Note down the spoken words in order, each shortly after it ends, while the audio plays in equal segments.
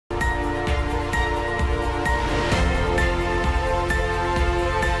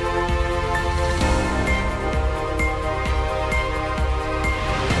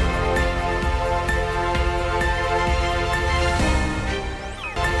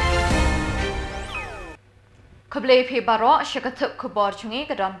Khubor Baro Shakatuk Khuborjylla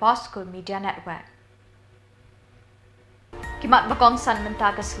ke Donbosco Media Network. Kimat bakong san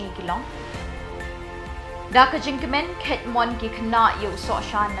mentakas ngi Shillong. Daka jingkemen ket mon ki kena yu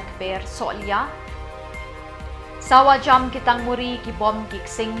soshan nakber solia. Sawa jam kitang muri ki bom ki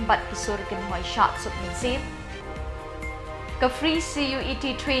sing bat kisur kin hoi shot sub minsib. Ka free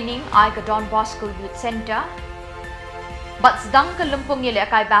CUET training ay ka Donbosco Youth Center. Bat sedang ka lumpung yele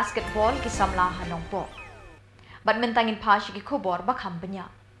akai basketball ki Samla hanong po. Bat mentangin pashi ki Khubor bakham banya.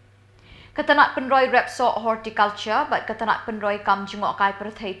 Katanat penroy rep so horticulture bat katanat penroy kam jungo akai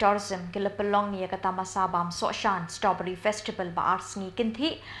perthai tourism ki lepelong ni kata masabam so shan strawberry festival ba arsngi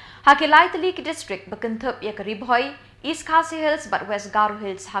kinthi hakilai tali ki district bakenthup ya karibhoi East Khasi Hills bat West Garu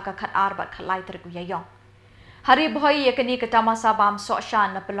Hills haka khat ar bat khalai terku Iaiong. Hari bhoi ya kani kata masabam so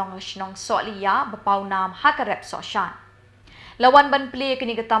shan na pelong shnong so liya bapau nam haka rep so shan. Lawan ban play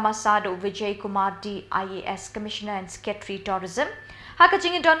kini kata masado Vijay Kumar D IAS Commissioner and Secretary Tourism. Haka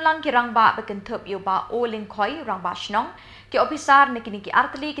jingi don lang ki rangba bekenthup yo ba o lingkhoi rangba shnong ki officer ne kini ki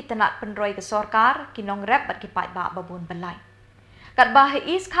artli ki tanat penroi ke sorkar ki nong rep bat ki pai ba babun balai. Kat bah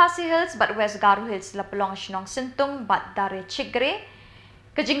East Khasi Hills bat West Garu Hills la pelong shnong sentung bat dare chigre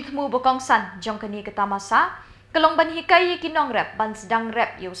ke jing thmu bokong san jong kini kata masa kalong ban hikai ki nong rep ban sedang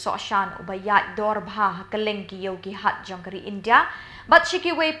rep yo so shan ubayat dor bha keleng ki yo ki hat jong kari India bat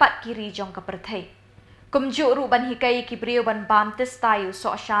shiki wei pat kiri jong ka perthai. Kumju ru ban hikai ki brio ban bam testayu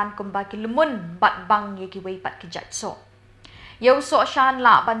so shan kumba ki lumun bat bang ye ki wei pat ki jat so. Yo so shan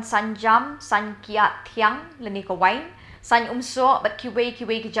la ban san jam san kiat thiang leni ka wain san umso bat ki wei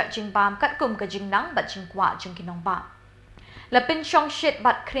ki jat jing bam kat kum ka jing nang bat jing kwa jong ki nong ba. Lapin shong shit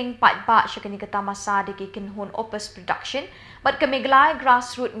bat kring pat ba shakani kata masa de ki kinhun opus production bat ka Meghalaya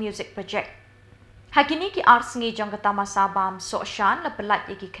grassroots music project. Hakini ki arsngi jong kata masa bam so shan la pelat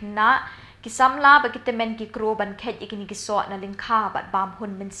ye ki kena ki Samla ba ki temen ki kro ban khet ye kini ki so na lingkha bat bam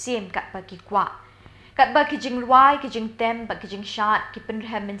hun men sim kat ba ki kwa. Kat ba ki jing ruai ki jing tem ba ki jing shat ki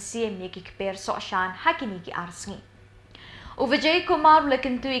penrhem men sim ye ki per so shan hakini ki arsngi. Vijay Kumar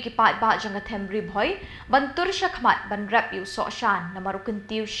lekentui ki pat ba jang athem ribhoi bantur shakmat ban rap yu so shan na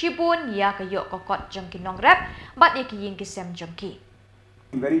marukentiu shibun ya ka yo kokot jang ki nong rap bat ye ki ying ki sem jang ki.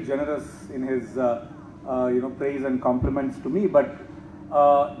 Very generous in his praise and compliments to me, but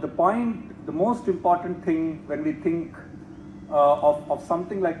the most important thing when we think of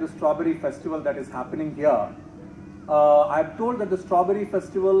something like the strawberry festival that is happening here, I've told that the strawberry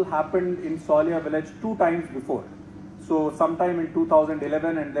festival happened in Solia village 2 times before. So sometime in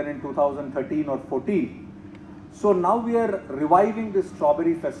 2011 and then in 2013 or 14. So now we are reviving this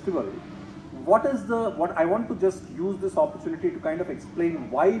strawberry festival. What I want to just use this opportunity to kind of explain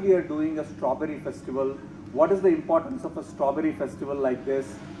why we are doing a strawberry festival, what is the importance of a strawberry festival like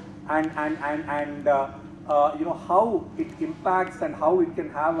this, and how it impacts and how it can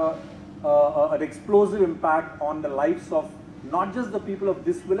have an explosive impact on the lives of not just the people of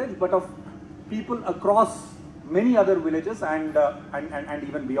this village but of people across many other villages and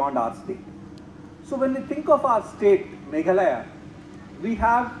even beyond our state. So when we think of our state, Meghalaya,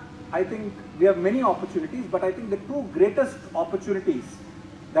 I think we have many opportunities, but I think the 2 greatest opportunities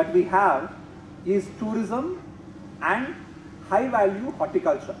that we have is tourism and high value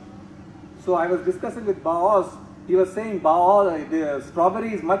horticulture. So I was discussing with Baos, he was saying the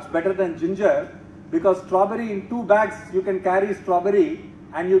strawberry is much better than ginger because strawberry in 2 bags you can carry strawberry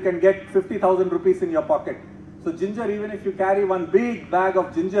and you can get 50,000 rupees in your pocket. So ginger, even if you carry 1 big bag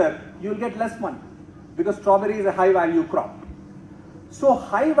of ginger, you will get less money because strawberry is a high value crop. So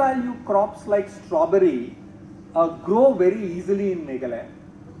high value crops like strawberry grow very easily in Meghalaya.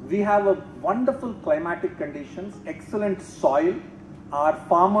 We have a wonderful climatic conditions, excellent soil. Our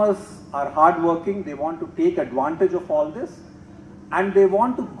farmers are hardworking. They want to take advantage of all this and they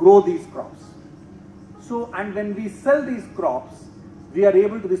want to grow these crops. So, and when we sell these crops, we are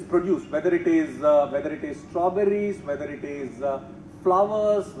able to produce, whether it is strawberries, whether it is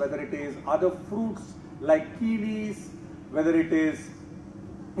flowers, whether it is other fruits like kiwis, whether it is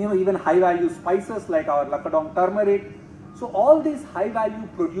even high value spices like our lakadong turmeric. So all these high value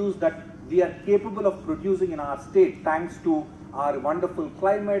produce that we are capable of producing in our state thanks to our wonderful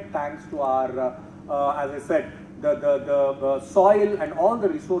climate, thanks to our as I said, the soil and all the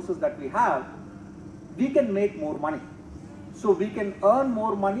resources that we have, we can make more money. So we can earn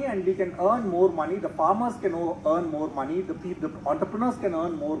more money and we can earn more money. The farmers can earn more money. The entrepreneurs can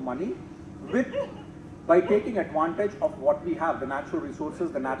earn more money by taking advantage of what we have, the natural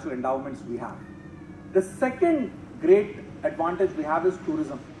resources, the natural endowments we have. The second great advantage we have is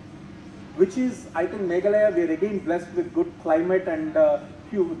tourism, which is, I think Meghalaya, we are again blessed with good climate and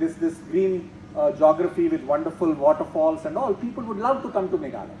this green geography with wonderful waterfalls and all, people would love to come to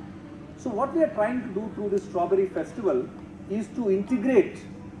Meghalaya. So what we are trying to do through this Strawberry Festival is to integrate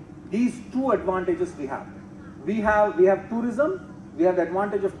these two advantages we have. We have tourism, we have the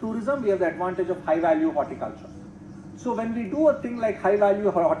advantage of tourism, we have the advantage of high value horticulture. So when we do a thing like high value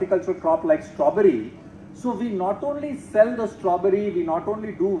horticultural crop like strawberry, so we not only sell the strawberry, we not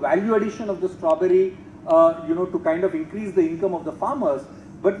only do value addition of the strawberry, to kind of increase the income of the farmers,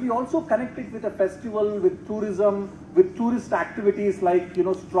 but we also connect it with a festival, with tourism, with tourist activities like,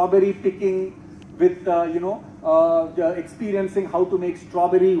 strawberry picking, with, experiencing how to make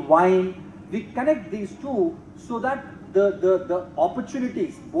strawberry wine. We connect these two so that the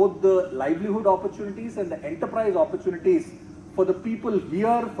opportunities, both the livelihood opportunities and the enterprise opportunities for the people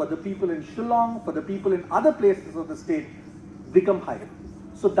here, for the people in Shillong, for the people in other places of the state become higher.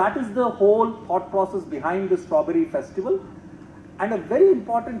 So that is the whole thought process behind the Strawberry Festival. And a very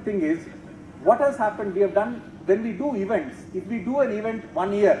important thing is, what has happened, we have done, when we do events, if we do an event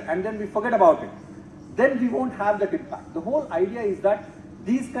 1 year and then we forget about it, then we won't have that impact. The whole idea is that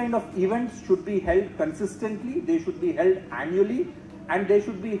these kind of events should be held consistently, they should be held annually, and they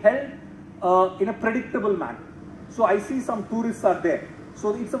should be held in a predictable manner. So I see some tourists are there.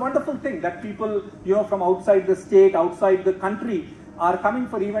 So it's a wonderful thing that people, from outside the state, outside the country are coming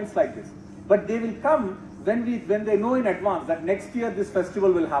for events like this. But they will come when they know in advance that next year this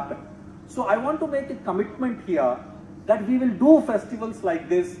festival will happen. So I want to make a commitment here that we will do festivals like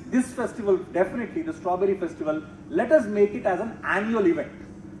this. This festival, definitely the Strawberry Festival, let us make it as an annual event.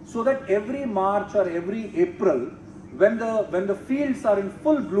 So that every March or every April, when the fields are in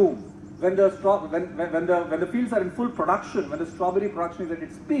full bloom, when the fields are in full production, when the strawberry production is at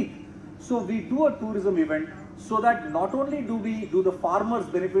its peak, so we do a tourism event so that not only do the farmers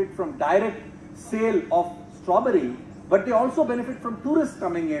benefit from direct sale of strawberry, but they also benefit from tourists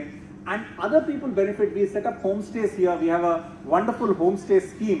coming in, and other people benefit. We set up homestays here. We have a wonderful homestay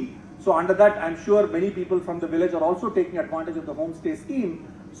scheme. So under that, I'm sure many people from the village are also taking advantage of the homestay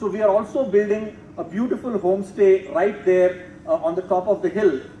scheme. So we are also building a beautiful homestay right there on the top of the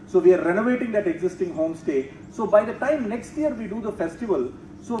hill. So we are renovating that existing homestay. So by the time next year we do the festival,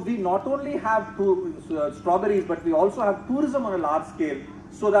 so we not only have strawberries, but we also have tourism on a large scale,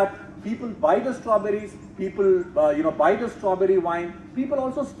 so that people buy the strawberries, people buy the strawberry wine, people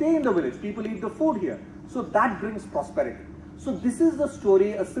also stay in the village, people eat the food here. So that brings prosperity. So this is the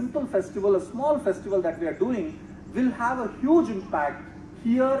story. A simple festival, a small festival that we are doing will have a huge impact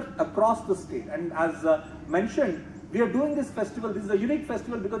here across the state. And as mentioned, we are doing this festival. This is a unique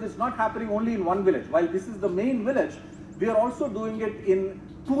festival because it's not happening only in one village. While this is the main village, we are also doing it in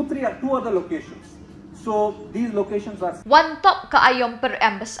two other locations. So these locations are one top ka Iaiong per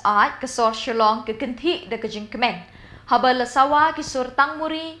embas at kasor Shillong ke kenti de kajingkemen. Habala sawa ki surtang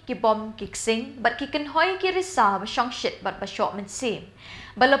muri ki bom kiksing but ki kenhoy ki risa basyang shit but basyok mensim.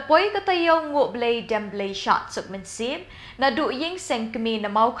 Balapoy katayaw ngo blay dem blay shot suk mensim na du ying seng kemi na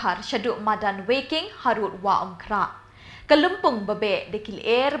maukar syadu madan waking harut wa omkra. Kalumpung babe de kil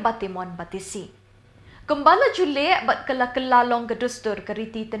air batimon batisi. Kembala Jylla bat kala long gadustur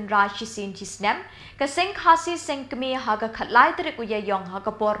kariti tenra shisin jisnem kaseng khasi seng kemi haga khatlai terik Iaiong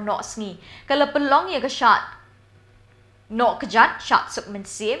haga por no sngi kala pelong ya gashat no kejat shat suk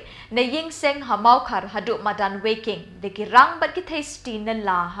mensim na ying seng hamau khar hadu madan waking de kirang bat kithay stinen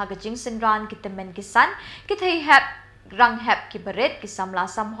la haga jing senran kitemen kisan kithay hap rang hap ki baret ki samla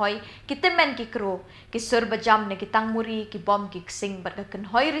samhoy kitemen ki kro ki sur bajam ne kitang muri ki bom ki sing bat ka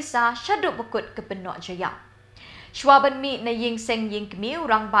kenhoy risa shadu bakut ke penok jaya Shwaban mi na ying seng ying kmi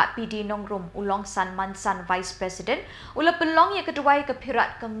urang bat PD nongrum ulong san mansan vice president ula pelong ya keduai ke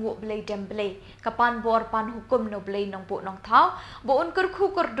pirat ke nguk belai dem belai kapan bor pan hukum no belai nong bu nong thau bo un kur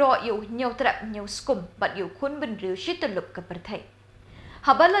khu kur do yu nyau trap nyau skum bat yu kun ben riu shitelup ke perthai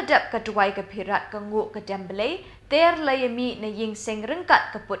habala dap keduai ke pirat ke nguk ke dem belai ter layami na ying seng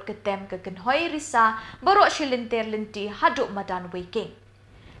rengkat ke put ke tem ke kenhoy risa barok shilinter linti haduk madan waking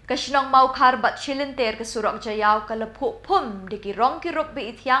Kashnong mau khar bat shilinter ke surok jayaw kalapuk pum diki rong kiruk bi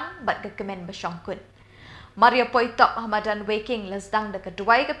ithyang bat ke kemen basyong kun. Maria poitop hamadan waking lesdang de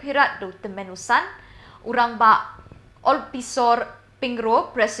keduai ke pirat do temen usan urang ba ol pisor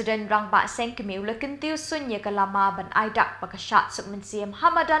pingro presiden rang ba seng kemi ula kentiu sunye kalama ban aidak pakashat suk mensiem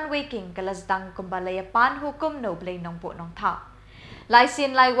hamadan waking ke lesdang kumbalaya pan hukum no blay nong bu nong thau. Lai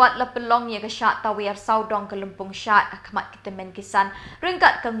sin lai wat la pelong ya kashat tawir saudong ke lumpung syat akmat kitemen kisan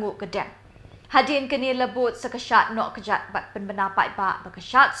ringkat ke nguk ke dem. Hadin kini lebut sekashat nok kejat bat penbenapai ba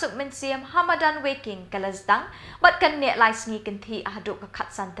bakashat suk mensiem hamadan waking ke lesdang bat kan nek lai sngi kenti ahaduk ke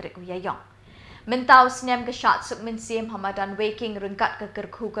katsan terik Iaiong. Mentau snem ke syat suk mensim hamadan waking rengkat ke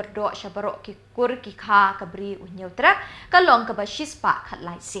kerku kerdo syabarok ki kur ki kha kabri unyutra kalong ke bashispa khat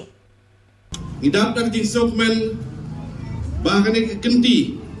lai sin. Ngidap dak jing sok men bahkan ke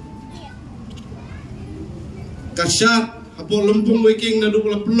kenti kasyat hapo lempung waking na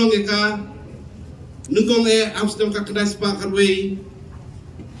dubla pelong eka nungkong amstem ka kedai spa karwei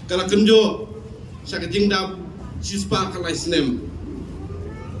kala kenjo syak jing dap shispa khat lai snem.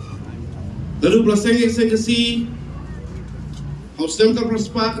 Lalu belaseng si haus dem kal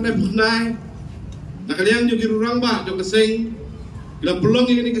perspa kena bunai nak kalian juga rurang ba jok keseng bila pelong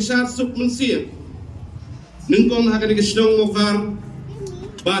ini kesat suk mensir nengkong hakan ke Shillong mokar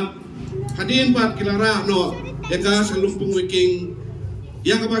bat hadin bat kilara no eka salumpung wiking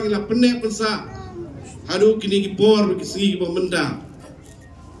ya kabang ila penek pensa hadu kini gibor kisi pemenda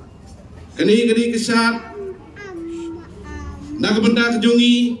kini kesat nak benda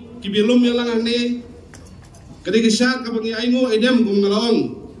kejongi kibilum yang lang ane kadi kesat kapag Iaiong edem kung ngalong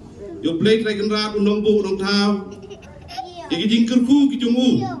yo plate like nrat unong bu unong tau iki jingkerku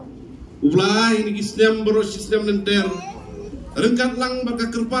kijumu ublai ini kisnem boros sistem nenter rengkat lang baka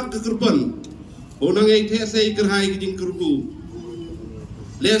kerpat ke kerpan unang ai the sei kerhai ki jingkerku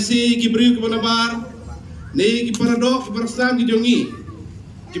lesi kibri ke manabar ne ki paradok bersam ki jongi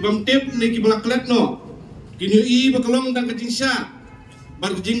ki bamtep ne ki blaklet no kini i bakalong dang kejingsat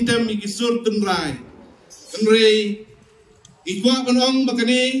barjing tem ikisur tenrai tenrei ikwa penong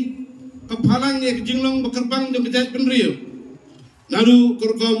bakani kepalang ya kejinglong bakerbang dong kejat penriu naru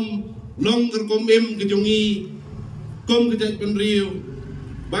kerkom long kerkom kejongi kom kejat penriu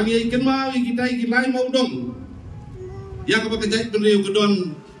bagi ikan mau kita ikilai mau dong ya kepa kejat penriu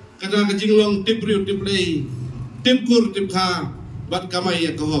kedon kada kejinglong tip riu tip lei tip kur tip kha bat kamai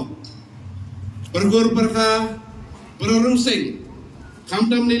ya kohok pergur perka peraruseng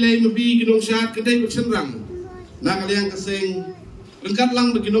kamdam nilai mebi ginong syat kedai bersenrang nak kalian keseng rengkat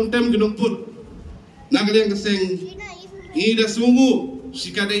lang beginong tem ginong put nak kalian keseng ida sungu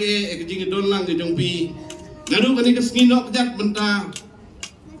sikadai kejing don lang kejong pi ngadu kani kesngino kejat benta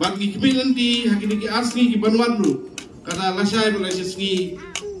bagi kemilan di hakini ki asni ki banwan ru kata lasai boleh sesngi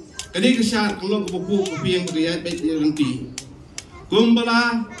kani kesyat kalau kebuku kopi yang beriat baik dia nanti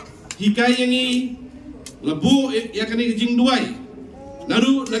kumbala hikai yangi lebu ya kani kejing duai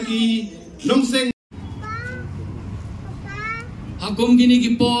naru lagi longseng hakum gini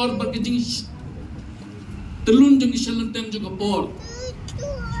gipor berkecing telun jeng isalentem juga por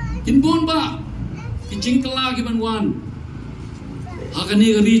kinbon ba kecing kela giban wan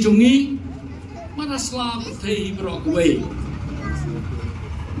hakani gari jongi marasla petai brok we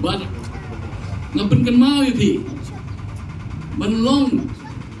bad ngapen kan mau ya pi banlong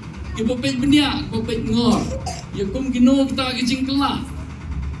ibu pet benia ibu pet ngor ya kum gino kita kecing kela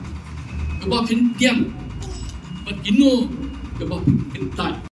kebab diam bat gino kebab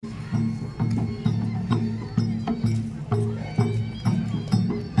entai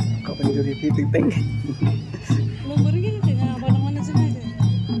kau penjuri piting mau pergi dengan mana sengaja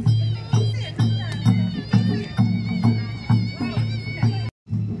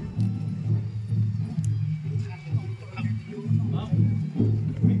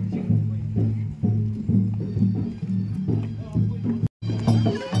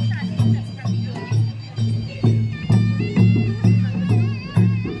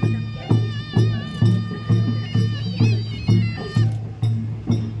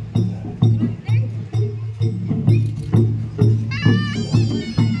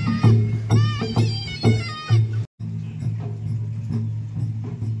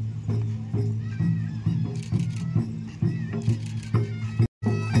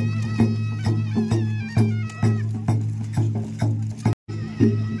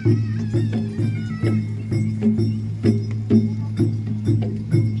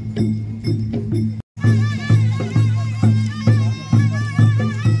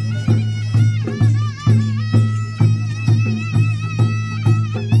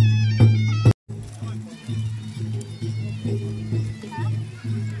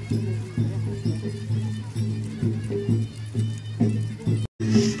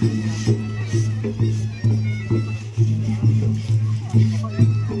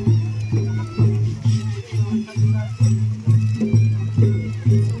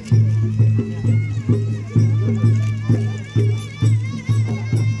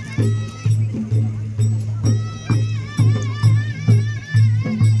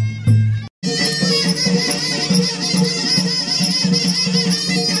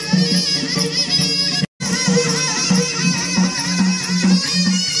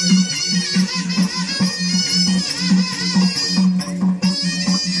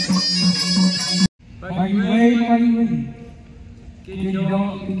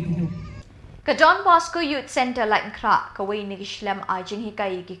Ka Don Bosco Youth Center like kra ka way ni Shillong Iaiong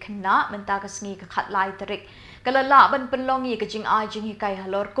hikai ki khna menta ka sngi ka khat lai tarik kalala ban penlong ye ka jing Iaiong hikai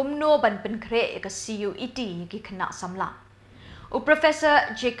halor kumno ban pen kre ka CUET ki khna Samla. U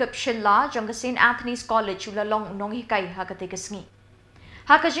Professor Shillong jong ka St Anthony's College ulalong nong hikai ha ka te ka sngi.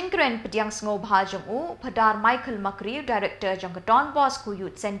 Ha ka jing kren pediang sngo bha jong u padar Michael Makri director jong ka Don Bosco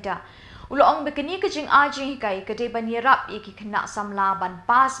Youth Center. Uloong bekeni ka jing Iaiong hikai ka de ban hirap iki khna Samla ban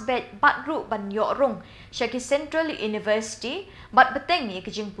pas bet bat ru ban yorong Shaki Central University bat beteng ye ka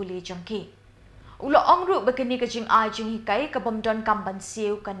jing puli jong ki. Uloong ru bekeni ka jing Iaiong hikai ka bomdon kam ban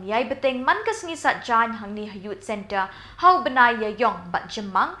siu kan yai beteng man ka sngi sat jan hang ni Youth Center hau benai Iaiong bat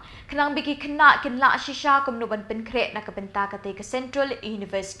jemang khnang biki khna kinla shisha kumno ban pen kre na ka benta ka te ka Central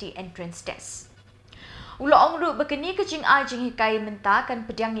University entrance test. Uloong ru bekeni ka jing Iaiong hikai menta kan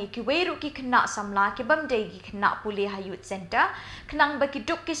pediang ki weru ki khna Samla ki bam dei ki khna puli Youth Center khnang baki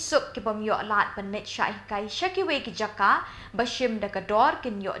duk ki sup ki bam yo lat ban net sha hikai shaki we ki jaka bashim da ka dor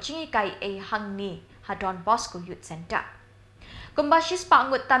kin yo jing hikai e hang ni ha Don Bosco Youth Center. Kumbashis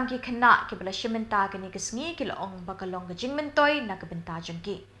pangut tam ki khna ki bala shimenta ka ni ka sngi ki loong bakalong ka jing mentoi na ka benta jong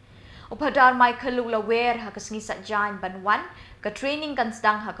ki. Upadar Michael ulawer ha ka sngi sat jan ban wan ka training kan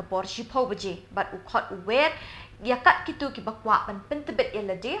sedang ha ka Khuborjylla bat ukhot uwer yakat kitu ki bakwa ban pentebet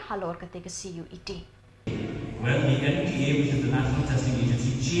yalade halor ka te ka CUET. Well, the NEHU, which is the National Testing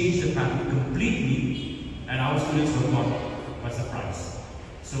Agency, changed the pattern completely, and our students were caught by surprise.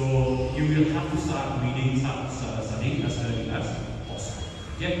 So you will have to start reading, start studying as early as possible.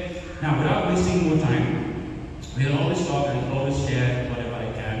 Okay. Now, without wasting more time, we'll always talk and always share whatever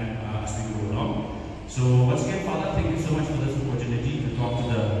I can as we go along. So once again, Father, thank you so much for this opportunity to talk to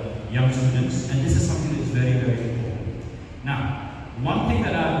the young students, and this is something that is very, very important. Now, one thing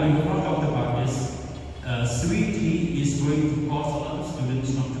that we have not talked about is CUET is going to cause a lot of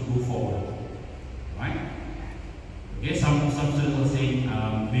students not to go forward, right? Okay, some students will say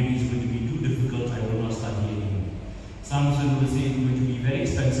maybe it's going to be too difficult, I will not study anymore. Some students will say it's going to be very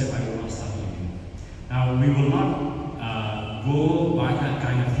expensive, I will not study anymore. Now, we will not go by that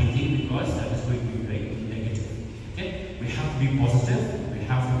kind of thinking because that is going to be very negative. Okay, we have to be positive, we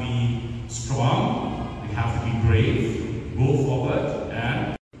have to be strong, we have to be brave, go forward,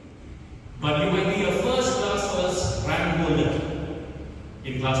 and but you might be a first rank holder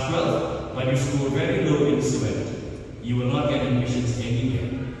in class 12, but you score very low in SWET. You will not get admissions anywhere.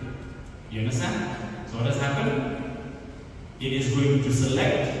 You understand? So what has happened? It is going to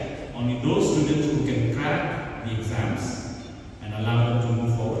select only those students who can crack the exams and allow them to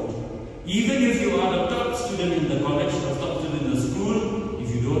move forward. Even if you are the top student in the college or top student in the school,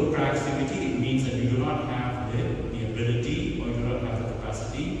 if you don't crack CUET, it means that you do not have the ability or you do not have the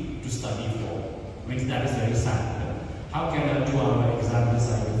capacity to study for. Which that is very sad. How can a 2-hour exam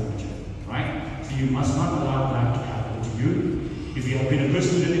decide your future? Right? So you must not allow that to happen to you. If you have been a good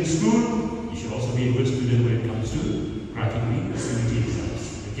student in school, you should also be a good student when it comes to cracking the CUET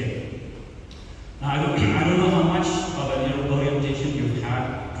exams. Okay. Now, I don't know how much of an orientation you've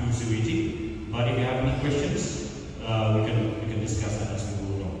had to CUET, but if you have any questions, we can discuss that as we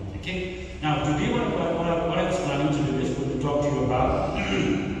go along. Okay. Now, today what I was planning to do is to talk to you about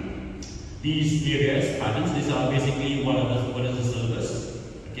these various patterns. These are basically what is the syllabus.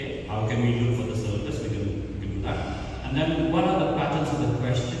 Okay. How can we look for the syllabus? We can do that. And then what are the patterns of the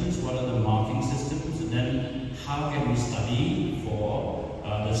questions? What are the marking systems? And then how can we study for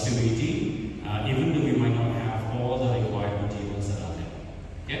the CUET? Even though we might not have all the required materials that are there.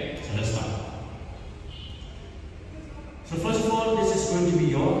 Okay, so let's start. So first of all, this is going to be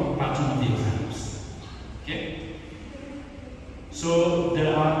your pattern of the exams. Okay. So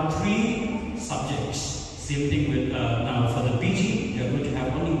there are 3 subjects. Same thing with now for the PG, you're going to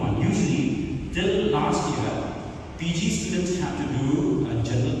have only one. Usually, till last year, PG students have to do a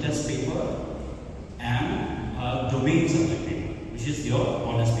general test paper and a domain subject paper, which is your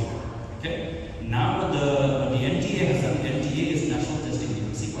honors paper. Okay. Now the NTA has done. NTA is National Testing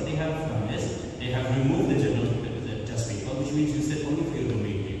Agency. What they have done is they have removed the general test paper, which means you sit only for your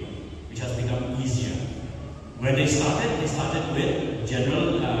domain paper, which has become easier. When they started with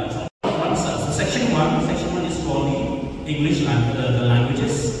general. So section 1 is called the English language, the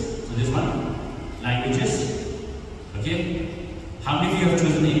languages. So this one, languages. Okay. How many of you have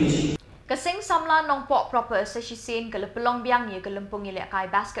chosen English? Kasing Samla nong po proper sa shisin kalapulong biang ye kalumpung ile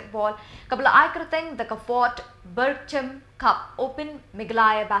kai basketball kabla ai kerteng the Khuborjylla Cup Open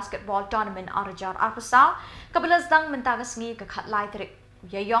Meghalaya basketball tournament arajar arpasal kabla zdang mentagas ngi ka khatlai trik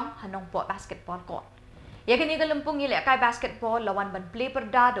Iaiong hanong po basketball court. Yakini kalumpung ile kai basketball lawan ban play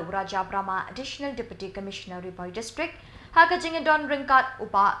perda do Raja Brahma Additional Deputy Commissioner Riboy District Haka Jingedon Ringkat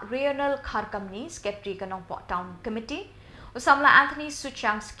Upa Regional Kharkamni Secretary ka Nongpo Town Committee. Samla Anthony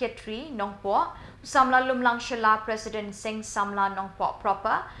Suchang Secretary Nongpo. Samla Lumlang Shilla President Sing Samla Nongpo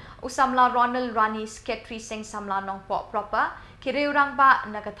Proper. Samla Ronald Rani Secretary Sing Samla Nongpo Proper. Kiriurang ba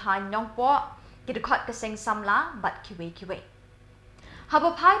Nagathan Nongpo. Kidukot ka Sing Samla but kiwe.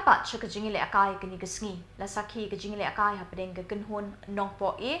 Haba pai pat cha kajingile akai kani gasngi lasaki kajingile akai hapadeng ka kanhon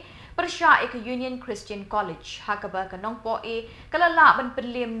nongpo e persya ek Union Christian College hakaba ka nongpo e kalala ban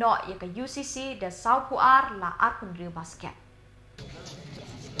penlim no ya ka UCC da Saupuar la arpun riu basket.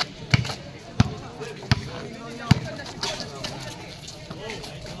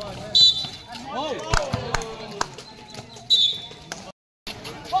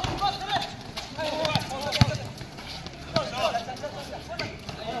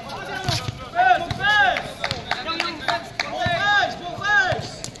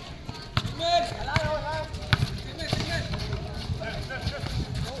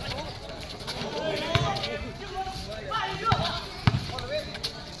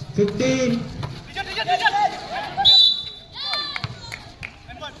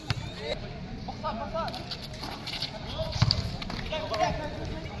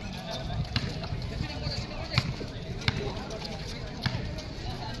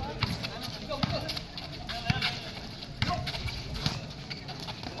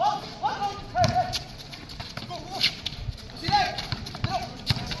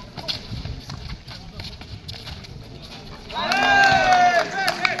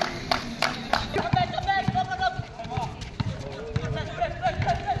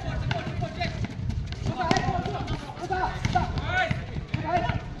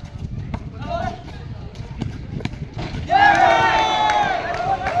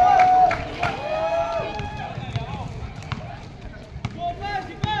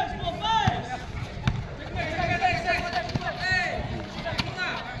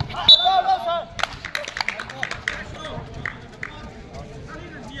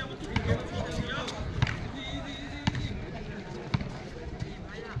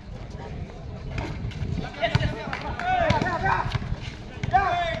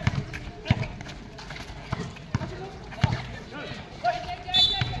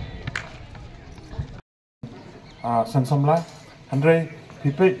 Samla, Andre,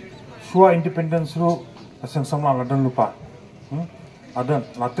 Peit, Shua independence ru Samla ladan lupa. Adan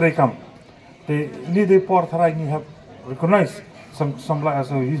latre kam. Ini the por thara ini have recognized Samla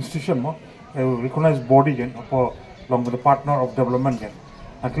as a institution, a recognized body again, along with the partner of development again.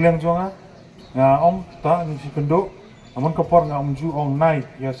 Akiliang jonga, ta ni si kendo, aman kapor amju ong nai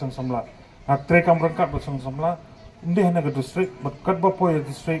ya Samla. Latre kam rangkat Samla. Hindi na district, but kadba po yung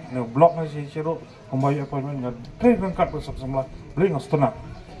district na block na si Shiro, kumbayo appointment nga trade ng kat sa Samla, beli ngastana.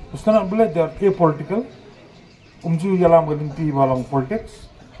 Ngastana beli they are apolitical. Yalam gadinti balang politics.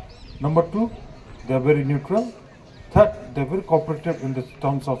 Number 2, they are very neutral. Third, they are very cooperative in the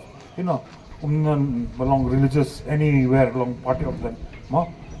terms of balang religious anywhere along party of them,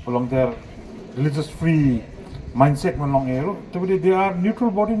 along their religious free mindset along ero. They are neutral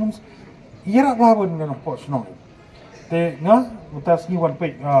body means ira baban nga po sinong.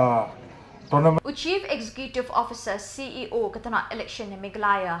 Chief Executive Officer CEO katana election ni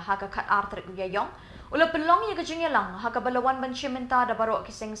Meghalaya haka kat Arthur Iaiong ula pelong ya kajingelang haka balawan banchimenta da baro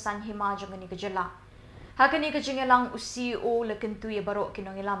kiseng san hima jong ni Jylla haka ni kajingelang CEO la kentu ya baro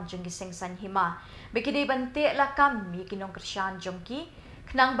kinong ilam jong kiseng san hima bekide bante la kam mi kinong Krisyan jongki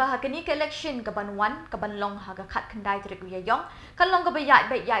Knang bahag ni ke election kabanwan kabanlong haga kat kendai trik Iaiong kalong kabayat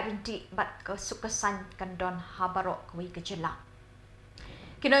baik yai rinti bat kesukasan kandon habaro kwi ke Jylla.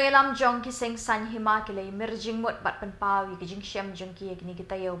 Kinoyalam jong kiseng san hima kilay merjing mot bat panpawi ke jing syam jong ki kini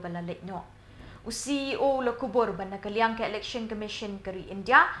kitayaw balalit no. CEO la Khubor ban nakaliang ke election commission kari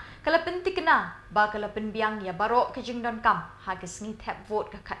India kalapentik na ba kalapenbiang ya baro ke jing don kam hagas ni tap vote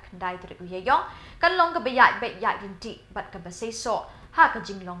ka kat kendai trik Iaiong kalong kabayat baik yai rinti bat kabaseso haka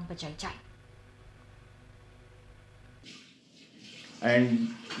jinglong bajai-jai.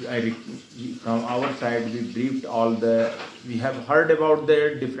 And from our side we briefed we have heard about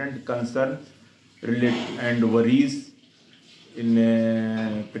their different concerns and worries in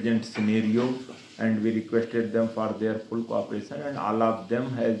present scenario, and we requested them for their full cooperation, and all of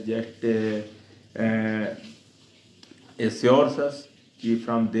them has just assures us that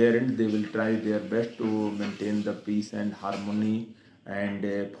from their end they will try their best to maintain the peace and harmony, and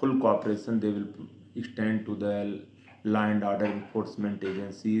full cooperation they will extend to the law and order enforcement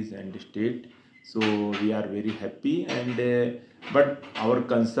agencies and state. So we are very happy, and but our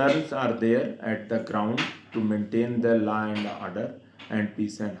concerns are there at the ground to maintain the law and order and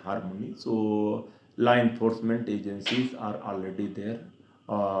peace and harmony. So law enforcement agencies are already there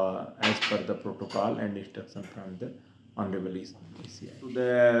as per the protocol and instruction from the Honorable ECI. To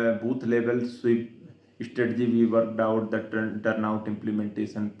the booth level sweep strategy, we worked out the turnout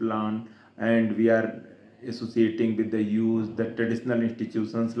implementation plan, and we are associating with the youth, the traditional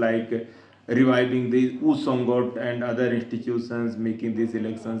institutions like reviving the Usongot and other institutions, making these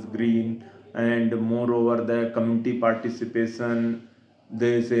elections green, and moreover the community participation.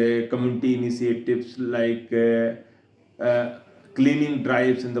 There's a community initiatives like cleaning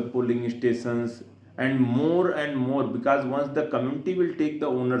drives in the polling stations, and more, because once the community will take the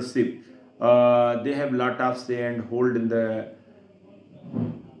ownership, they have lot of say and hold in the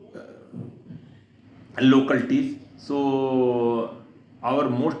localities. So our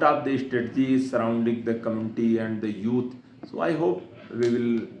most of the strategy is surrounding the community and the youth. So I hope we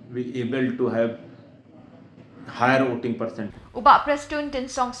will be able to have higher voting percent. Ubak Preston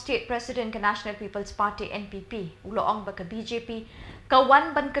Tinsong State President ke National People's Party NPP, uloong ba ke BJP,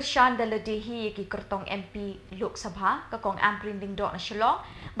 kawan ban kershan daladehi ki kertong MP Lok Sabha, ka kong amprin ding dok na Shillong,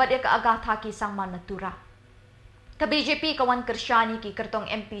 bat ya ka agah thaki sang man natura. Ka BJP kawan kershani ki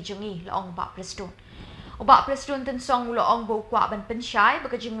kertong MP jungi loong Ubak Preston. Ubak Preston Tinsong uloong bo kwa ban pensyai ba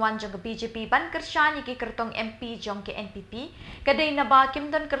ke jingwan jang ke BJP ban kershani ki kertong MP jong ke NPP, kadai na ba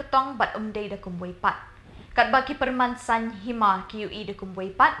kimdon kertong bat umday da kumboy pat. Kat baki permansan hima QE de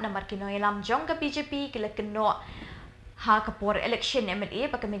kumboy pat namar kinoilam jong ke BJP kila keno ha kapor election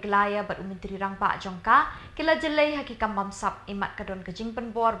MLA baka Meghalaya bat umentri rang pa jongka kila jelai haki kambam sap imat kadon kejing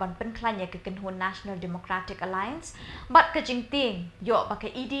penbor ban penklanya ke kenhun National Democratic Alliance bat kejing ting yo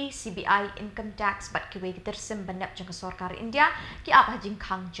baka ED CBI income tax bat kiwe tersim banap jong ke sarkar India ki ap hajing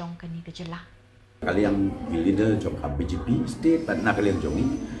khang jong ke ni ke Jylla. Kalian leader jong BJP state bat nak kalian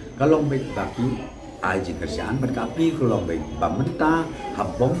jongi kalau baik baki Aji kerjaan berkapi kalau baik pemerintah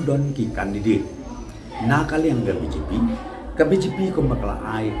habong don ki kandidat. Nak kalian ke BJP ko makala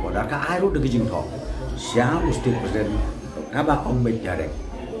ai pada ka ai ro de jing tho. Sia state president ka ba ong baik jarek.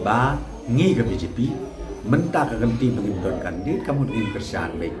 Ba ngi ke BJP mentah ka ganti pengimdon kandidat kamu ingin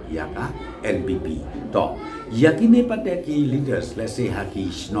kerjaan baik ya ka NPP. To yakini pada ki leaders let's say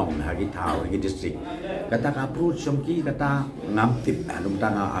haki Shillong haki Thao haki district kata ka approach somki kata ngamtip anum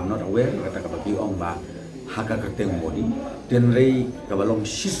tanga I'm not aware kata ka bagi ong ba haka kerteng modi den rei ka balong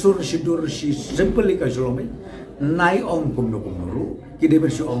sidur si simple ka Shillong nai ong kumru ki de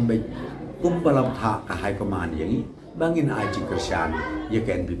bersi ong baik kumbalam tha ka hai command yangi bangin aji kersan ya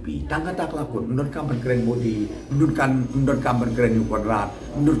ke NPP tangga tak lakun menurut kamu keren modi menurut kamu keren yu kuadrat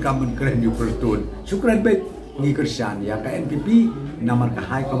menurut kamu keren yu Preston syukran baik ngi kersan ya ke NPP namar ka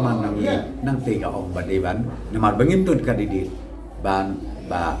hai command nang tega ong badeban namar bangin tun kandidat ban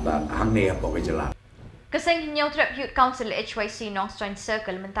ba hangne apa ke Jylla. Kasing Hinyao Tribute Council HYC Nongstoin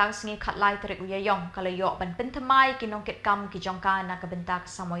Circle mentang sengi katlai terik Iaiong kalayo ban pentemai kinongkit kam ki jongka na kabentak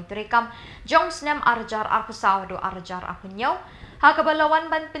samoy terekam jong snem arjar arkusaw do arjar apunyaw ha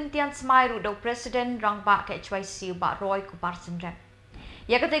kabalawan ban pentian smairu do President rangba ke HYC ba Roy Khuborjylla.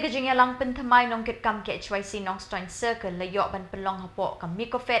 Ya kata kejingnya lang pentemai nongkit kam ke HYC Nongstoin Circle layo ban pelong hapo kam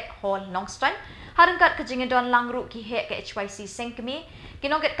Mikofet Hall Nongstoin harangkat kejingnya don langru ki he ke HYC Sengkemi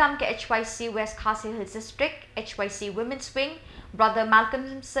kinongkit kam ke HYC West Khasi Hills District HYC Women's Wing Brother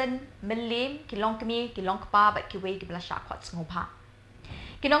Malcolmson Milim kilong kemi kilong kpa bat kiwe ki blasha khot ngobha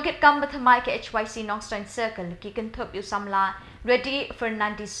kinongkit kam bethamai ke HYC Nongstoin Circle ki kentup yu Samla Ready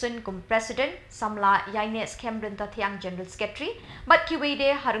Fernandez Sun kum President Samla Iaiong Cameron Tathiang General Secretary bat kiwe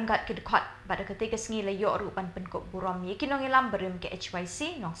de harangkat ki dekat pada ketika sengi layo rupan penkop buram ye kinongilam berim ke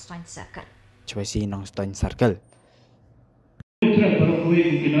HYC Nongstoin Circle. HYC Nongstoin Circle.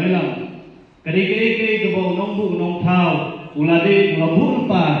 Perkuih kinoilam, kadi kebau nombu nom thau, ulade ngabur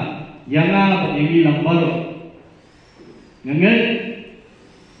pa, yanga benyanyi lambaro, ngenget,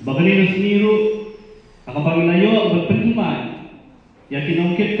 bagani nusniru, akapangilayo berpentumai, yakin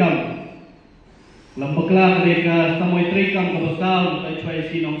nongkit kam, lambaklah mereka samoy trekam kabasal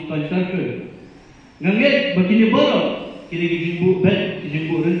HYC Nongstoin Circle, ngenget begini baro, kini kijimbu bet,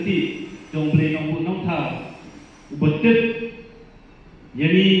 kijimbu renti, jong beli nombu nom thau, ubetip.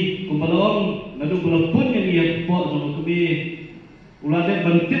 Jadi kumbalong nadu belapun yang ia pot sama kami ulade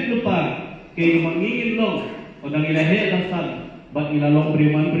bentik lupa kei mangingin long odang ilahe dasan bat ilalong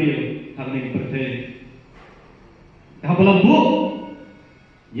beriman beriu harning perte kabalambu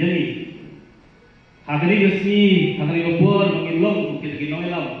yani hagri gesni hagri opor mangin long kita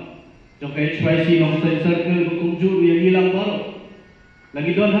kinoilam jong HYC Nongstoin Circle bukungju yang hilang baru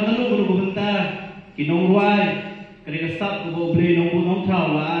lagi don hangalu guru bentar kinong ruai ketika start kubo beli nombu nom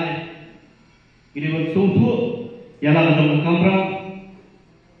thau lai kini bersumpu ialah dalam kamera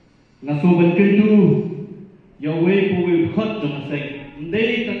Nasuban kentu yawe powe khot jong sek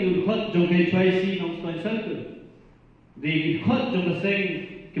ndei tang yu khot jong kai chwai si nong stoi circle de khot jong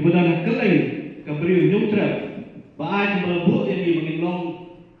sek ke budan kelai ka bri nyutra ba ai ke bu yang ni mengin long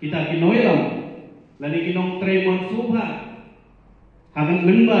kita kinoi lam lani kinong tremon subha hagan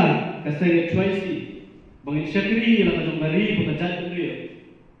lemba ka sek chwai si bangin syakri la ka jong bari pekerjaan kendri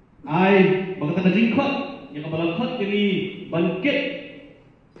ai bakata jingkhot yang kabalang khot kini bangkit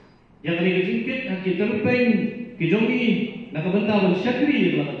yang kali kejingkit haki terpeng kejongi nak bentawan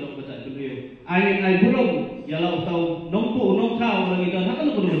syakri lah kajong baca beliau angin ai burung yalau tau nompu nom thau lagi dan hakal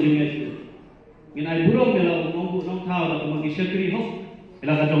ko jingnya itu ngin ai burung yalau nompu nom thau la mangi syakri hok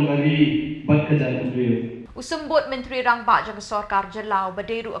ila kajong bari bat kajang beliau Usumbut Menteri Rangba jang Sarkar Jylla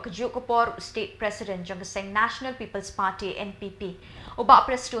Baderu akaju Khubor State President jang Seng National People's Party NPP Uba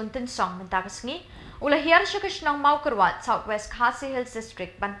Prestun Tensong mentakasngi Ulahir Shakashnang Maukarwat Southwest Khasi Hills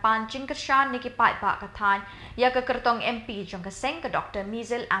District Banpan Jingkershan Niki Peit Ba Kathan ya ke Kertong MP jang Seng ke Dr.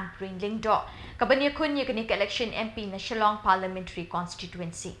 Mizil Amprin Lingdo kabanya kun ya kenik election MP na Shillong Parliamentary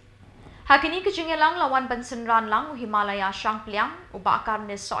Constituency Hakini ke Jylla lawan Bensen Ranlang Himalaya Shang Pliang uba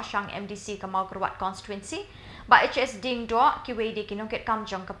akarne so Shang MDC ke Maukarwat Constituency ba HS Ding Do ki wedi kinongket kam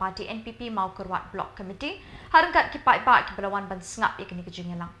jang ke parti NPP Maukarwat Block Committee harangkat ki Peit Ba ki belawan ban sengap ya kini ke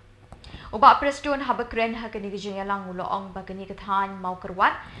Jylla Uba Preston habakren hakini ke Jylla uloong ba kini kethan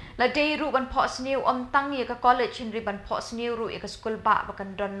Maukarwat la dei ru ban pos new tang ya ke college Henry ban pos new ru ya ke school ba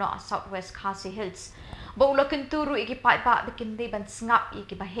bakan donno Southwest Khasi Hills ba ulo kenturu iki Peit Ba bikin dei ban sengap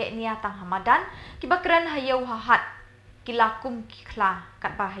iki bahek nia tang Hamadan ki bakran hayau hahat kilakum kikla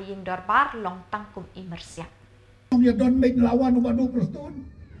kat bahaying darbar long tangkum imersia ya don make lawan ubadu Preston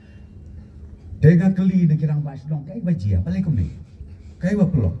tega keli de kirang bas dong kai bajia balik kumi kai wa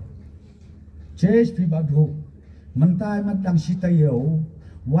pelok ches pi badu mentai madang sitayo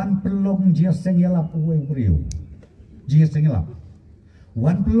wan pelong dia sengela puwe brio dia sengela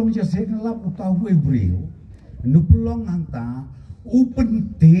wan pelong dia sengela utawe brio nu pelong anta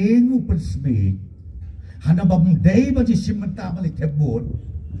upenting upen speed hana bam dei baji simenta balik tebot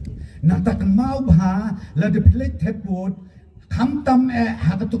nata kemau bah la de plate tebot kam tam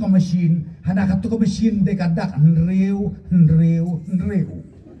hakatu ka machine hana hakatu ka machine de kadak nreu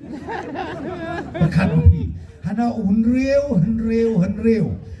Bakhanupi, hana unreu,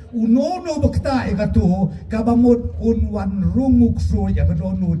 unono bakta ikatu kabamut unwan runguk so ya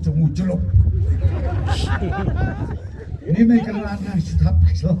kadono cemujulok. Ini mereka nang stop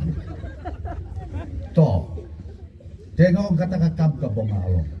so. To, tengok kata kakam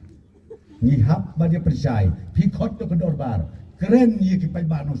kabomalo. Ngihap badi persai, pikot to kedorbar, keren ye kipai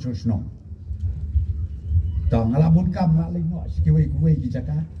bano sosno. To ngalabun kam ngalingo sikiwe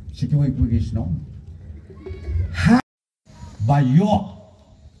kijaka. Sikiwe kuwisno ha bayo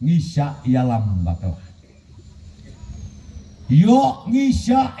ngisa yalam bakla yo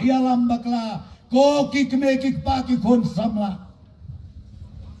ngisa yalam bakla ko kikme kikpaki kon samla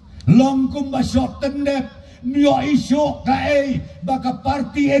longkum basot tendep nyo iso kae baka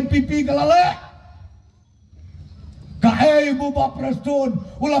parti NPP kalale kae buba Preston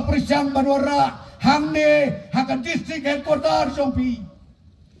ula prisang banwara hangne hakan district headquarters sompi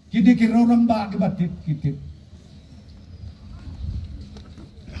Kini kira orang bagi batit kita.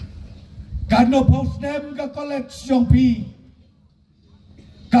 Kano postem ke college Jongpi,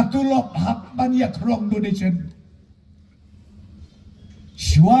 katulok hak banyak rong donation.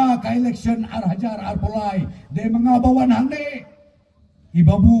 Shua ke election arhajar arpolai, de mengabawan hande.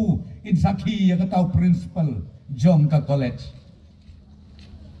 Ibabu insaki yang tahu principal Jong ke college.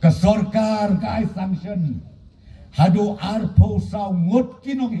 Ke sorkar ke sanction. Hado arpo saw ngot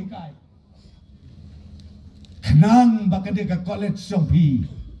kinong hikay. Kanang baka de ka college Jongpi.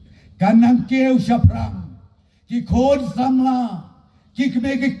 Kanang keu syaprang. Ki khod samla. Ki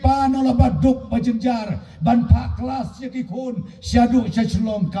kemegik pano la baduk bajenjar. Ban pak kelas ya ki khon. Syaduk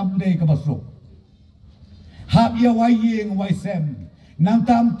syachlong kamde ka basuk. Hap ya waying waisem. Nang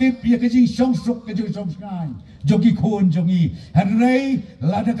tam tip ya kejing syongsuk kejing syongskai. Joki khon jongi. Hanrei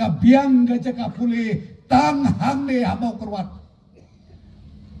lada ka biang gajaka pulih. Tang hang ne habau kerwat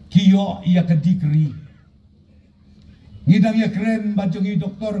kiyo ia ke degree ngidang ya keren bajungi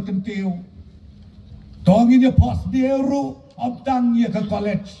doktor kentiu tongin ya post dieru omtang ia ke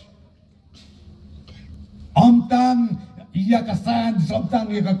college omtang ia ke science omtang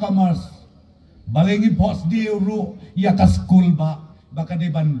ia ke commerce balengi post dieru ia ke school baka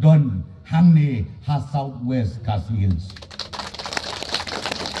de bandon hang ne ha Southwest Khasi Hills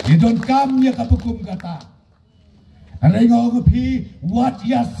Idon kam ya kapukum kata. Alay ngo pi what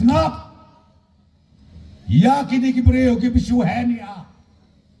ya snap. Ya kini kibreo ki bisuhenia.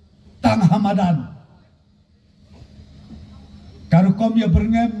 kang hamadan. Karukom ya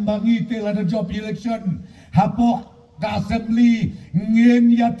berngem bangi telada job election hapo ka assembly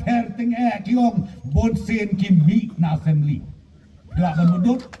ngien ya ter ting Iaiong bon sen ki mi na assembly. Gelak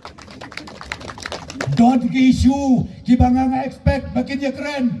menudut. Don't ki isu ki banganga expect bakin ya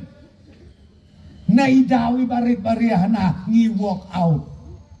keren. Nai dawi barit bariahna ngi walk out.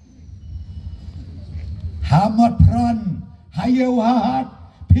 Hamad pran hayew hahat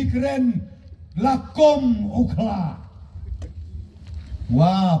pikren lakom ukla.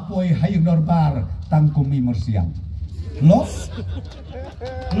 Wah, poi hayung dorbar tangkumi mersiang. Lo,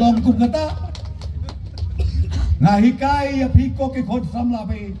 long kum kata. Ngahikai ya piko ke khod samla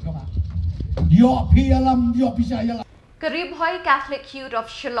be kama. Yo pi alam, yo pi saya. Karib hoi Catholic Youth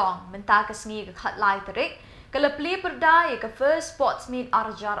of Shillong mentakas ngi ke khat lai terik. Kelepli perda ke first sports meet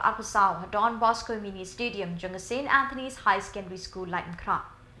arjar arpasau donbosco mini stadium jong St Anthony's High Secondary School lain kra.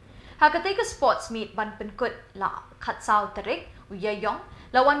 Hakatika sports meet ban penkut la khat sau terik. Iaiong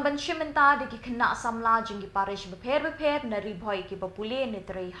lawan ban shimenta de ki kena Samla jing ki parish beper na ribhoi ki popule ne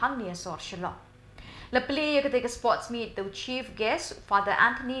trai hang ni asor Shillong. La play ketika sports meet the chief guest Father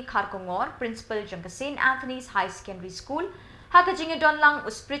Anthony Kharkongor principal jing St Anthony's High Secondary School haka jing don lang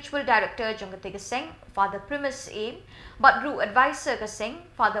spiritual director jing ketika seng Father Primus A but ru advisor ka seng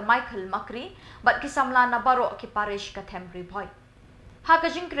Father Michael Makri but ki Samla na baro ki parish ka them ribhoi.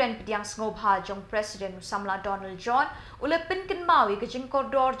 Hakajing kren pediang ngobha jong President Samla Donald John ulepin ken mawi kajing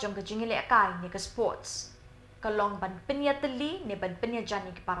koridor jong kajing ile akai ni ke sports. Kalong ban penyateli ne ban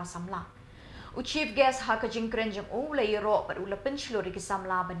penyajani ke para Samla. U chief guest hakajing kren jong ule iro pat ulepin shlori ke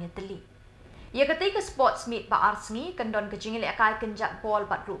Samla banyateli. Ia ketika sports meet ba arsngi kendon kajing ile akai kenjat ball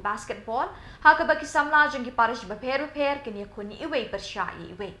bat ru basketball hakabaki Samla jong ki parish beper ken yakuni iwe persyai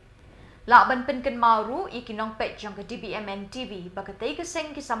iwe. Laban penken mauru ikinong Peit jong ke dbmnTv bakatai ke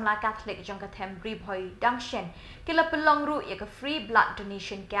seng ki Samla Catholic jong ke them ribhoi dangshen kila pelong ru ke free blood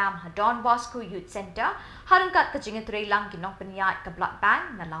donation camp ha Don Bosco Youth Center harangkat ke jingat lang kinong penyat ke blood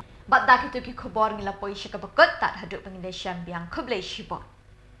bank na la. Bat dak itu ki Khuborjylla poi syaka bakut tak haduk pengindasian biang Khuborkhasi.